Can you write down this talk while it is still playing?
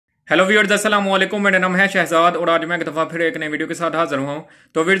Hello viewers, अस्सलाम वालेकुम। मेरा नाम है शहजाद और आज मैं एक दफ़ा फिर एक नई वीडियो के साथ हाजिर हुआ हूँ।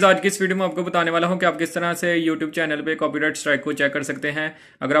 तो व्यूअर्स, आज की इस वीडियो में आपको बताने वाला हूँ कि आप किस तरह से यूट्यूब चैनल पे कॉपीराइट स्ट्राइक को चेक कर सकते हैं।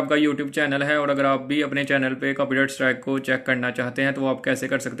 अगर आपका यूट्यूब चैनल है और अगर आप भी अपने चैनल पे कॉपीराइट स्ट्राइक को चेक करना चाहते हैं तो वो आप कैसे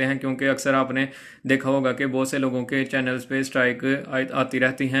कर सकते हैं, क्योंकि अक्सर आपने देखा होगा कि बहुत से लोगों के चैनल्स पे स्ट्राइक आती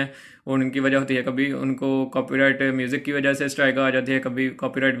रहती हैं और उनकी वजह होती है, कभी उनको कॉपीराइट म्यूज़िक की वजह से स्ट्राइक आ जाती है, कभी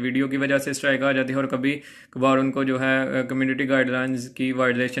कॉपीराइट वीडियो की वजह से स्ट्राइक आ जाती है और कभी कभार उनको जो है कम्युनिटी गाइडलाइंस की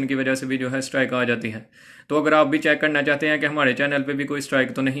वायलेशन की वजह से भी जो है स्ट्राइक आ जाती है। तो अगर आप भी चेक करना चाहते हैं कि हमारे चैनल पे भी कोई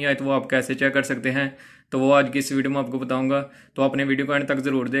स्ट्राइक तो नहीं आई तो वो आप कैसे चेक कर सकते हैं, तो वो आज की इस वीडियो में आपको बताऊंगा। तो आपने वीडियो को एंड तक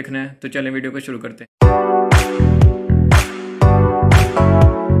ज़रूर देखना है। तो चलें वीडियो को शुरू करते हैं।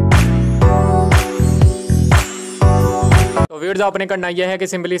 तो व्यूअर्स, आपने करना यह है कि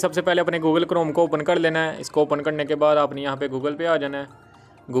सिंपली सबसे पहले अपने गूगल क्रोम को ओपन कर लेना है। इसको ओपन करने के बाद आपने यहाँ पे गूगल पे आ जाना है।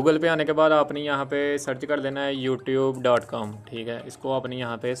 गूगल पे आने के बाद आपने यहाँ पे सर्च कर लेना है youtube.com। ठीक है, इसको आपने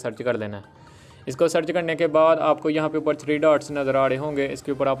यहाँ पे सर्च कर लेना है। इसको सर्च करने के बाद आपको यहाँ पे ऊपर 3 डॉट्स नज़र आ रहे होंगे,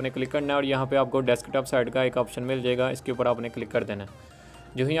 इसके ऊपर आपने क्लिक करना है और यहाँ पे आपको डेस्कटॉप साइड का एक ऑप्शन मिल जाएगा, इसके ऊपर आपने क्लिक कर देना है।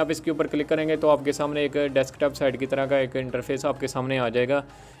 जो ही आप इसके ऊपर क्लिक करेंगे तो आपके सामने एक डेस्कटॉप साइड की तरह का एक इंटरफेस आपके सामने आ जाएगा।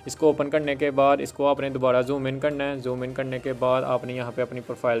 इसको ओपन करने के बाद इसको आपने दोबारा जूम इन करना है। जूम इन करने के बाद आपने यहाँ पे अपनी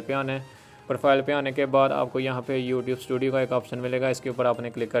प्रोफाइल पे आना है। प्रोफाइल पे आने के बाद आपको यहाँ पे यूट्यूब स्टूडियो का एक ऑप्शन मिलेगा, इसके ऊपर आपने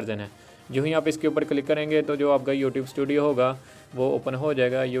क्लिक कर देना है। जो ही आप इसके ऊपर क्लिक करेंगे तो जो आपका यूट्यूब स्टूडियो होगा वो ओपन हो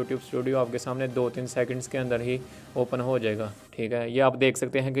जाएगा। यूट्यूब स्टूडियो आपके सामने 2-3 सेकंड्स के अंदर ही ओपन हो जाएगा। ठीक है, ये आप देख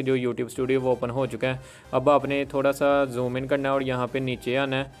सकते हैं कि जो यूट्यूब स्टूडियो वो ओपन हो चुका है। अब आपने थोड़ा सा जूम इन करना है और यहाँ पर नीचे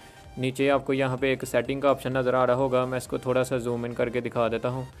आना है। नीचे आपको यहाँ पे एक सेटिंग का ऑप्शन नज़र आ रहा होगा, मैं इसको थोड़ा सा जूम इन करके दिखा देता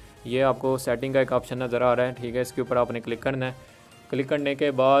हूँ। ये आपको सेटिंग का एक ऑप्शन नज़र आ रहा है। ठीक है, इसके ऊपर आपने क्लिक करना है। क्लिक करने के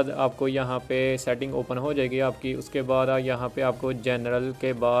बाद आपको यहाँ पे सेटिंग ओपन हो जाएगी आपकी। उसके बाद यहाँ पे आपको जनरल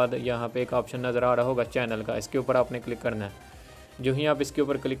के बाद यहाँ पे एक ऑप्शन नज़र आ रहा होगा चैनल का, इसके ऊपर आपने क्लिक करना है। जो ही आप इसके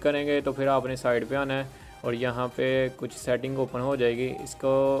ऊपर क्लिक करेंगे तो फिर आपने साइड पे आना है और यहाँ पे कुछ सेटिंग ओपन हो जाएगी।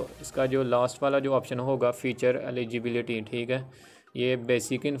 इसका जो लास्ट वाला जो ऑप्शन होगा फीचर एलिजिबिलिटी, ठीक है, ये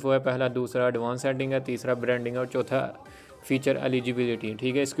बेसिक इन्फो है पहला, दूसरा एडवांस सेटिंग है, तीसरा ब्रांडिंग और चौथा फीचर एलिजिबिलिटी।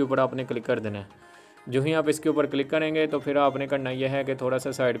 ठीक है, इसके ऊपर आपने क्लिक कर देना है। जो ही आप इसके ऊपर क्लिक करेंगे तो फिर आपने करना यह है कि थोड़ा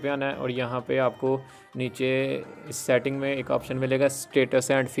सा साइड पे आना है और यहाँ पे आपको नीचे इस सेटिंग में एक ऑप्शन मिलेगा स्टेटस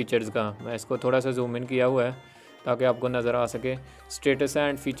एंड फीचर्स का। मैं इसको थोड़ा सा जूम इन किया हुआ है ताकि आपको नज़र आ सके। स्टेटस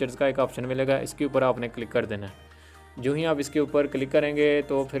एंड फीचर्स का एक ऑप्शन मिलेगा, इसके ऊपर आपने क्लिक कर देना है। जो ही आप इसके ऊपर क्लिक करेंगे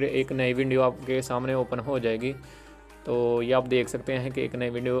तो फिर एक नई विंडो आपके सामने ओपन हो जाएगी। तो ये आप देख सकते हैं कि एक नई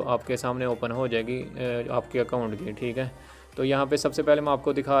वीडियो आपके सामने ओपन हो जाएगी आपके अकाउंट की। ठीक है, तो यहाँ पे सबसे पहले मैं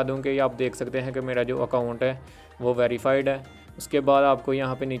आपको दिखा दूँ कि ये आप देख सकते हैं कि मेरा जो अकाउंट है वो वेरीफाइड है। उसके बाद आपको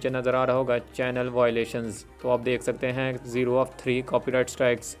यहाँ पे नीचे नज़र आ रहा होगा चैनल वायलेशंस, तो आप देख सकते हैं 0 of 3 कॉपीराइट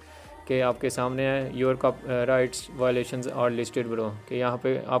स्ट्राइक्स के आपके सामने है। Your rights violations are listed bro, कि यहाँ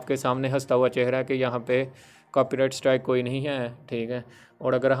पे आपके सामने हंसता हुआ चेहरा है कि यहाँ पे कॉपीराइट स्ट्राइक कोई नहीं है। ठीक है,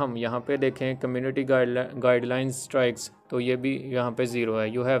 और अगर हम यहाँ पे देखें कम्युनिटी गाइडलाइंस स्ट्राइक्स तो ये भी यहाँ पे 0 है।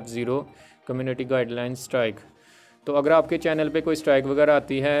 You have 0 community guidelines strike. तो अगर आपके चैनल पे कोई स्ट्राइक वगैरह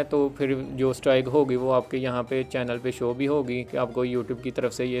आती है तो फिर जो स्ट्राइक होगी वो आपके यहाँ पे चैनल पे शो भी होगी कि आपको यूट्यूब की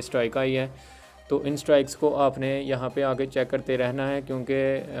तरफ से ये स्ट्राइक आई है। तो इन स्ट्राइक्स को आपने यहाँ पे आगे चेक करते रहना है, क्योंकि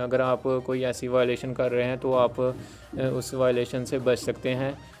अगर आप कोई ऐसी वायलेशन कर रहे हैं तो आप उस वायलेशन से बच सकते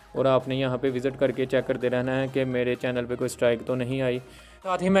हैं। और आपने यहाँ पे विज़िट करके चेक करते रहना है कि मेरे चैनल पे कोई स्ट्राइक तो नहीं आई।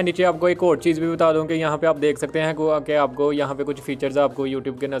 साथ ही मैं नीचे आपको एक और चीज़ भी बता दूं कि यहाँ पे आप देख सकते हैं कि आपको यहाँ पे कुछ फ़ीचर्स आपको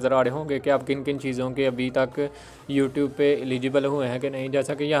यूट्यूब के नज़र आ रहे होंगे कि आप किन किन चीज़ों के अभी तक यूट्यूब पे एलिजिबल हुए हैं कि नहीं।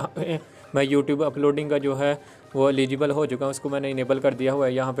 जैसा कि यहाँ पे मैं यूट्यूब अपलोडिंग का जो है वो एलिजिबल हो चुका हूँ, उसको मैंने इनेबल कर दिया हुआ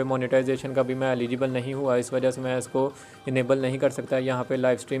है। यहाँ पे मोनेटाइजेशन का भी मैं एलिजिबल नहीं हुआ, इस वजह से मैं इसको इनेबल नहीं कर सकता। यहाँ पे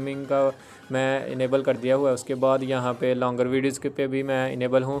लाइव स्ट्रीमिंग का मैं इनेबल कर दिया हुआ है। उसके बाद यहाँ पे लॉन्गर वीडियोज़ के पे भी मैं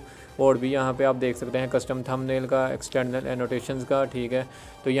इनेबल हूँ। और भी यहाँ पे आप देख सकते हैं कस्टम थंबनेल का, एक्सटर्नल एनोटेशंस का। ठीक है,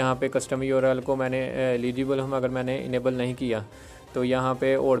 तो यहाँ पे कस्टम यूआरएल को मैंने एलिजिबल हूँ मगर मैंने इनेबल नहीं किया। तो यहाँ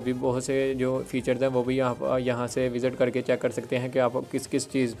पे और भी बहुत से जो फीचर्स हैं वो भी यहाँ से विज़िट करके चेक कर सकते हैं कि आप किस किस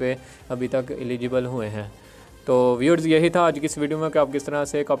चीज़ पे अभी तक एलिजिबल हुए हैं। तो व्यूअर्स, यही था आज की इस वीडियो में कि आप किस तरह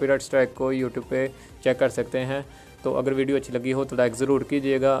से कॉपीराइट स्ट्राइक को यूट्यूब पे चेक कर सकते हैं। तो अगर वीडियो अच्छी लगी हो तो लाइक ज़रूर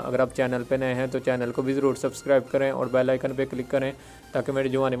कीजिएगा। अगर आप चैनल पे नए हैं तो चैनल को भी ज़रूर सब्सक्राइब करें और बेल आइकन पे क्लिक करें ताकि मेरी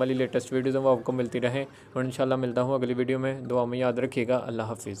जो आने वाली लेटेस्ट वीडियोज़ हैं वो आपको मिलती रहें। और इंशाल्लाह मिलता हूँ अगली वीडियो में। दुआ में याद रखिएगा। अल्लाह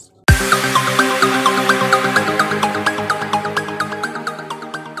हाफिज़।